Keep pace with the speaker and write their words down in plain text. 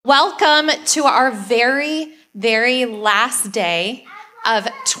Welcome to our very, very last day of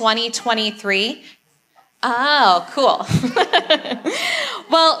 2023. Oh, cool.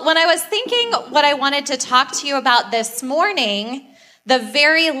 Well, when I was thinking what I wanted to talk to you about this morning, the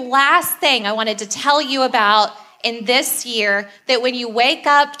very last thing I wanted to tell you about in this year, that when you wake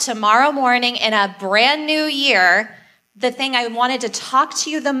up tomorrow morning in a brand new year, the thing I wanted to talk to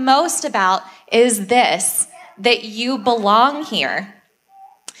you the most about is this, that you belong here.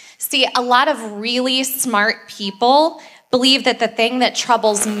 See, a lot of really smart people believe that the thing that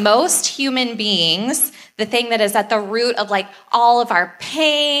troubles most human beings, the thing that is at the root of like all of our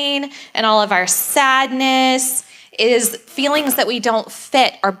pain and all of our sadness, is feelings that we don't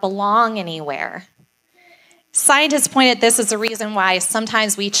fit or belong anywhere. Scientists point at this as the reason why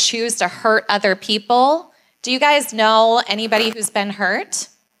sometimes we choose to hurt other people. Do you guys know anybody who's been hurt?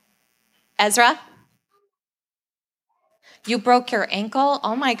 Ezra? You broke your ankle?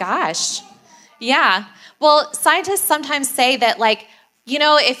 Oh my gosh. Yeah. Well, scientists sometimes say that, like, you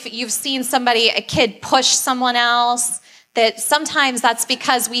know, if you've seen a kid push someone else, that sometimes that's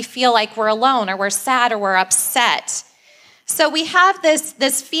because we feel like we're alone or we're sad or we're upset. So we have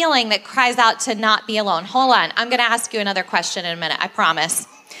this feeling that cries out to not be alone. Hold on. I'm going to ask you another question in a minute. I promise.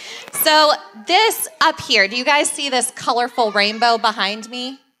 So this up here, do you guys see this colorful rainbow behind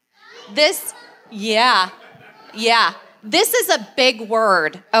me? Yeah. This is a big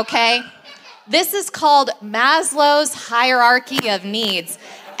word, okay? This is called Maslow's hierarchy of needs.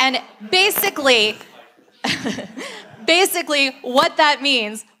 And basically what that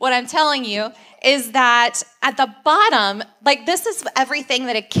means, what I'm telling you, is that at the bottom, like, this is everything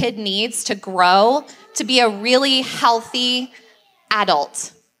that a kid needs to grow to be a really healthy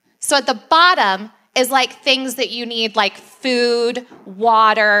adult. So at the bottom is like things that you need, like food,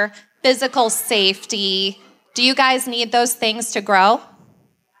 water, physical safety. Do you guys need those things to grow?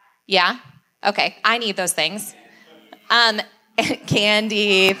 Yeah? Okay, I need those things.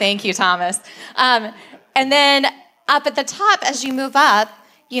 Candy, thank you, Thomas. And then up at the top, as you move up,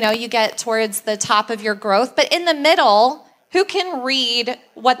 you know, you get towards the top of your growth. But in the middle, who can read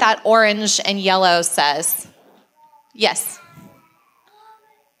what that orange and yellow says? Yes.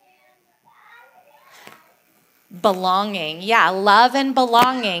 Belonging. Yeah, love and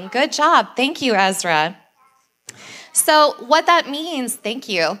belonging. Good job. Thank you, Ezra. So what that means, thank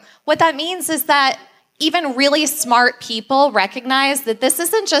you. What that means is that even really smart people recognize that this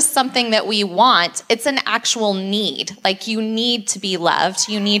isn't just something that we want, it's an actual need. Like, you need to be loved,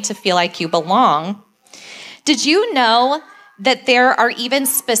 you need to feel like you belong. Did you know that there are even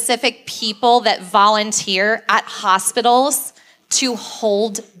specific people that volunteer at hospitals to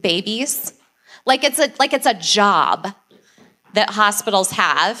hold babies? Like it's a job that hospitals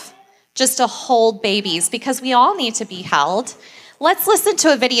have, just to hold babies, because we all need to be held. Let's listen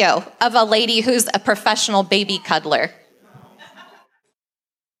to a video of a lady who's a professional baby cuddler.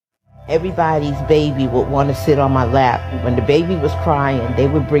 Everybody's baby would want to sit on my lap. When the baby was crying, they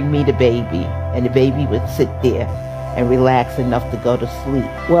would bring me the baby, and the baby would sit there and relax enough to go to sleep.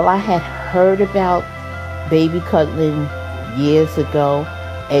 Well, I had heard about baby cuddling years ago.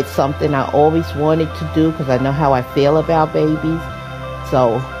 It's something I always wanted to do because I know how I feel about babies.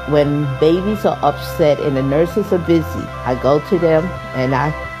 So when babies are upset and the nurses are busy, I go to them and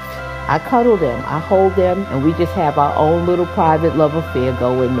I cuddle them, I hold them, and we just have our own little private love affair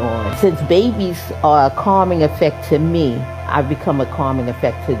going on. Since babies are a calming effect to me, I've become a calming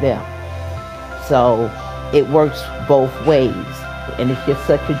effect to them. So it works both ways. And it's just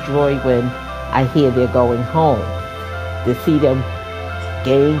such a joy when I hear they're going home, to see them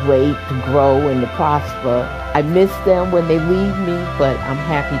gain weight, to grow, and to prosper. I miss them when they leave me, but I'm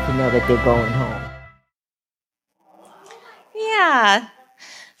happy to know that they're going home. Yeah.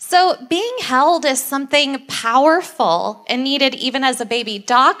 So being held is something powerful and needed even as a baby.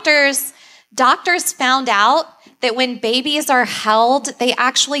 Doctors found out that when babies are held, they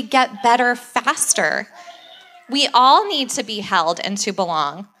actually get better faster. We all need to be held and to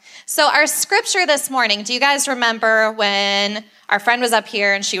belong. So our scripture this morning, do you guys remember when our friend was up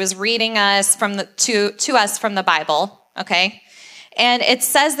here and she was reading us to us from the Bible, okay? And it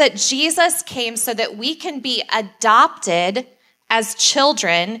says that Jesus came so that we can be adopted as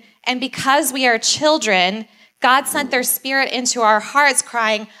children, and because we are children, God sent their Spirit into our hearts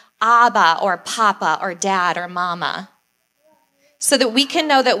crying, Abba, or Papa, or Dad, or Mama, so that we can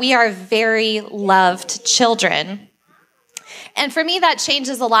know that we are very loved children. And for me, that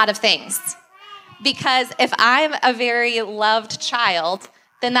changes a lot of things. Because if I'm a very loved child,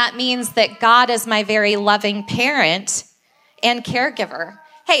 then that means that God is my very loving parent and caregiver.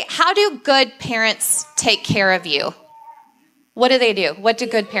 Hey, how do good parents take care of you? What do? What do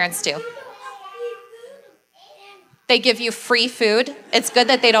good parents do? They give you free food. It's good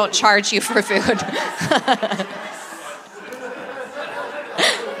that they don't charge you for food.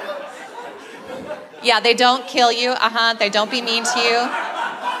 Yeah, they don't kill you. They don't be mean to you.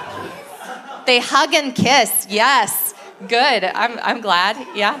 They hug and kiss. Yes. Good. I'm glad.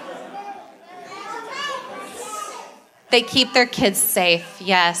 Yeah. They keep their kids safe.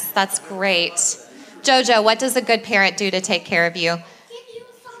 Yes, that's great. Jojo, what does a good parent do to take care of you?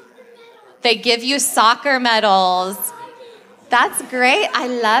 They give you soccer medals. That's great. I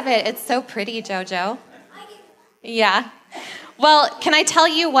love it. It's so pretty, Jojo. Yeah. Well, can I tell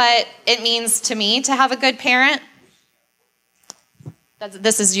you what it means to me to have a good parent?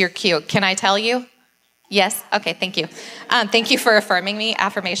 This is your cue. Can I tell you? Yes? Okay, thank you. Thank you for affirming me.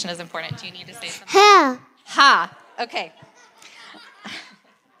 Affirmation is important. Do you need to say something? Ha. Ha. Okay.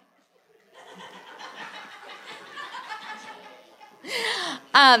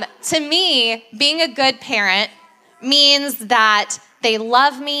 To me, being a good parent means that they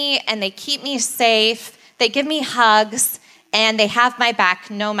love me and they keep me safe, they give me hugs, and they have my back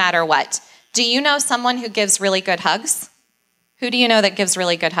no matter what. Do you know someone who gives really good hugs? Who do you know that gives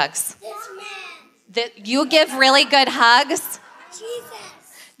really good hugs? This man. That you give really good hugs?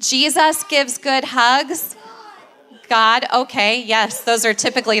 Jesus gives good hugs? God, okay, yes, those are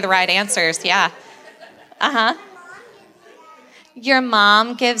typically the right answers, yeah. Your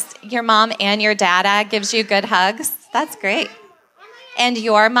mom and your dada gives you good hugs? That's great. And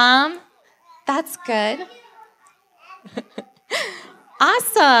your mom? That's good.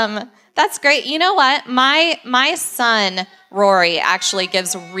 Awesome. That's great. You know what? My son, Rory, actually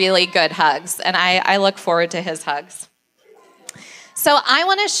gives really good hugs, and I look forward to his hugs. So I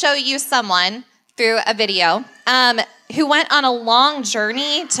want to show you someone through a video who went on a long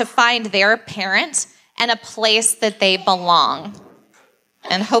journey to find their parent and a place that they belong.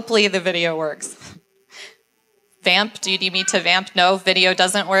 And hopefully the video works. Vamp, do you need me to vamp? No, video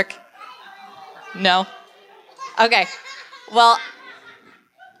doesn't work? No? Okay. Well,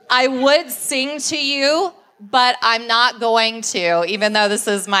 I would sing to you, but I'm not going to, even though this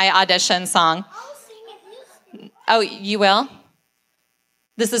is my audition song. I'll sing if you sing. Oh, you will?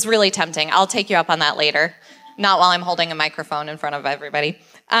 This is really tempting. I'll take you up on that later. Not while I'm holding a microphone in front of everybody.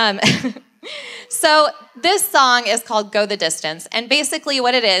 So this song is called Go the Distance. And basically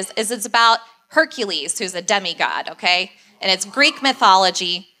what it is it's about Hercules, who's a demigod, okay? And it's Greek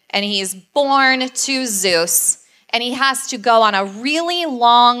mythology, and he's born to Zeus, and he has to go on a really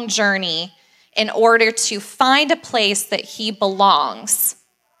long journey in order to find a place that he belongs,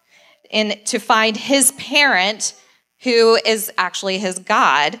 and to find his parent, who is actually his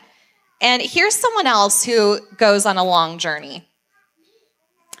God. And here's someone else who goes on a long journey.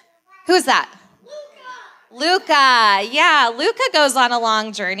 Who's that? Luca. Yeah, Luca goes on a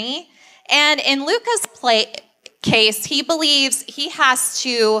long journey. And in Luca's case, he believes he has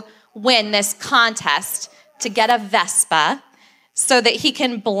to win this contest to get a Vespa so that he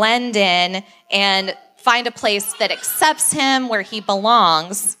can blend in and find a place that accepts him where he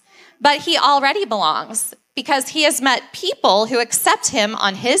belongs. But he already belongs because he has met people who accept him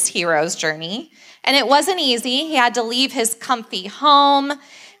on his hero's journey. And it wasn't easy. He had to leave his comfy home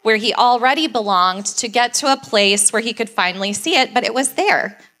where he already belonged to get to a place where he could finally see it, but it was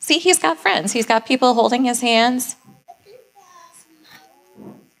there. See, he's got friends. He's got people holding his hands.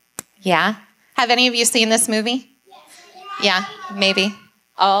 Yeah? Have any of you seen this movie? Yeah, maybe.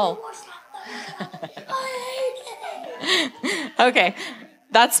 Oh. Okay,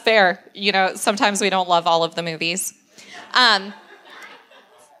 that's fair. You know, sometimes we don't love all of the movies.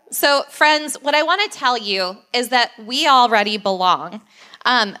 So, friends, what I want to tell you is that we already belong.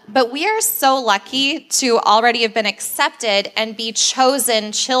 But we are so lucky to already have been accepted and be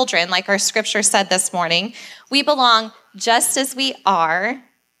chosen children, like our scripture said this morning. We belong just as we are.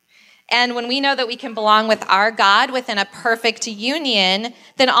 And when we know that we can belong with our God within a perfect union,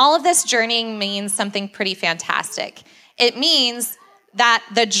 then all of this journeying means something pretty fantastic. It means that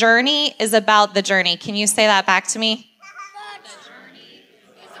the journey is about the journey. Can you say that back to me?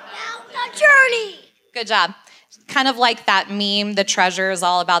 The journey. Good job. Kind of like that meme, the treasure is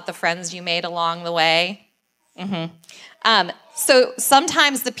all about the friends you made along the way. So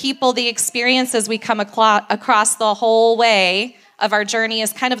sometimes the people, the experiences we come across the whole way of our journey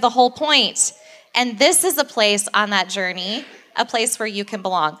is kind of the whole point. And this is a place on that journey, a place where you can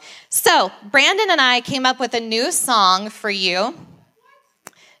belong. So Brandon and I came up with a new song for you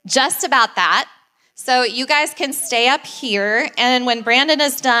just about that. So you guys can stay up here, and when Brandon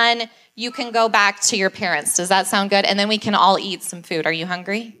is done, you can go back to your parents. Does that sound good? And then we can all eat some food. Are you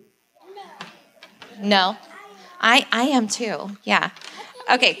hungry? No? I am too. Yeah.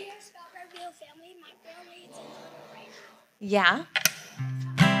 Okay. Yeah.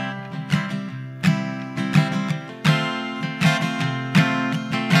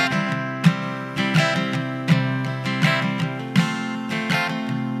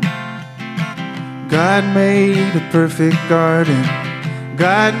 God made a perfect garden.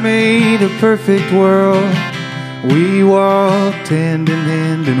 God made a perfect world. We walked hand in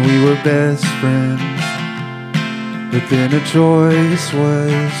hand and we were best friends. But then a choice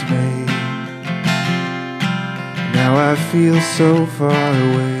was made. Now I feel so far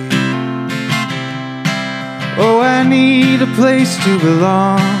away. Oh, I need a place to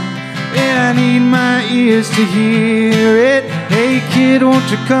belong, and I need my ears to hear it. Hey kid, won't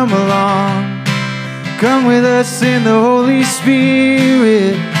you come along? Come with us in the Holy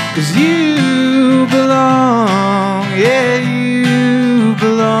Spirit, 'cause you belong, yeah, you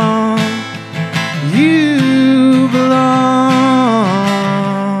belong, you belong.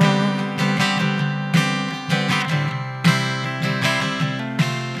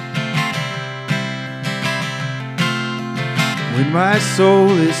 When my soul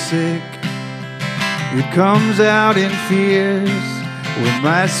is sick, it comes out in fears. When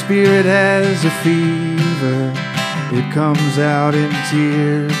my spirit has a fever, it comes out in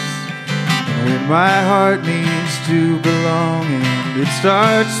tears. And when my heart needs to belong and it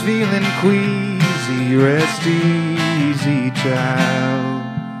starts feeling queasy, rest easy, child,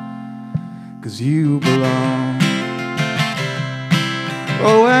 'cause you belong.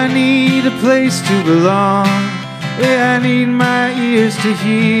 Oh, I need a place to belong. Yeah, I need my ears to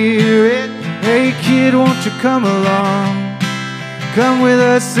hear it. Hey kid, won't you come along? Come with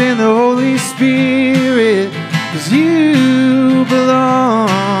us in the Holy Spirit, 'cause you belong,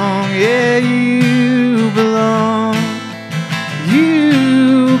 yeah, you belong,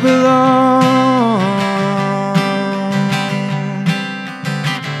 you belong.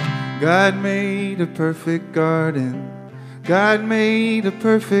 God made a perfect garden. God made a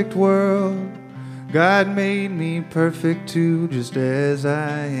perfect world. God made me perfect too, just as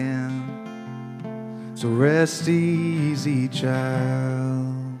I am. So rest easy,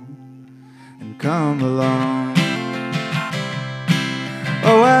 child, and come along.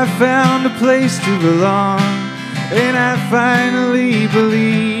 Oh, I found a place to belong, and I finally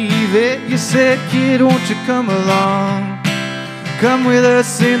believe it. You said, kid, won't you come along? Come with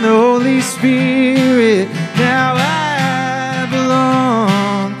us in the Holy Spirit. Now I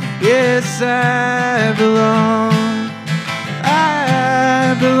belong, yes, I belong,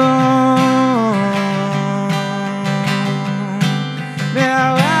 I belong.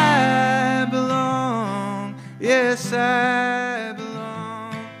 Now I belong, yes I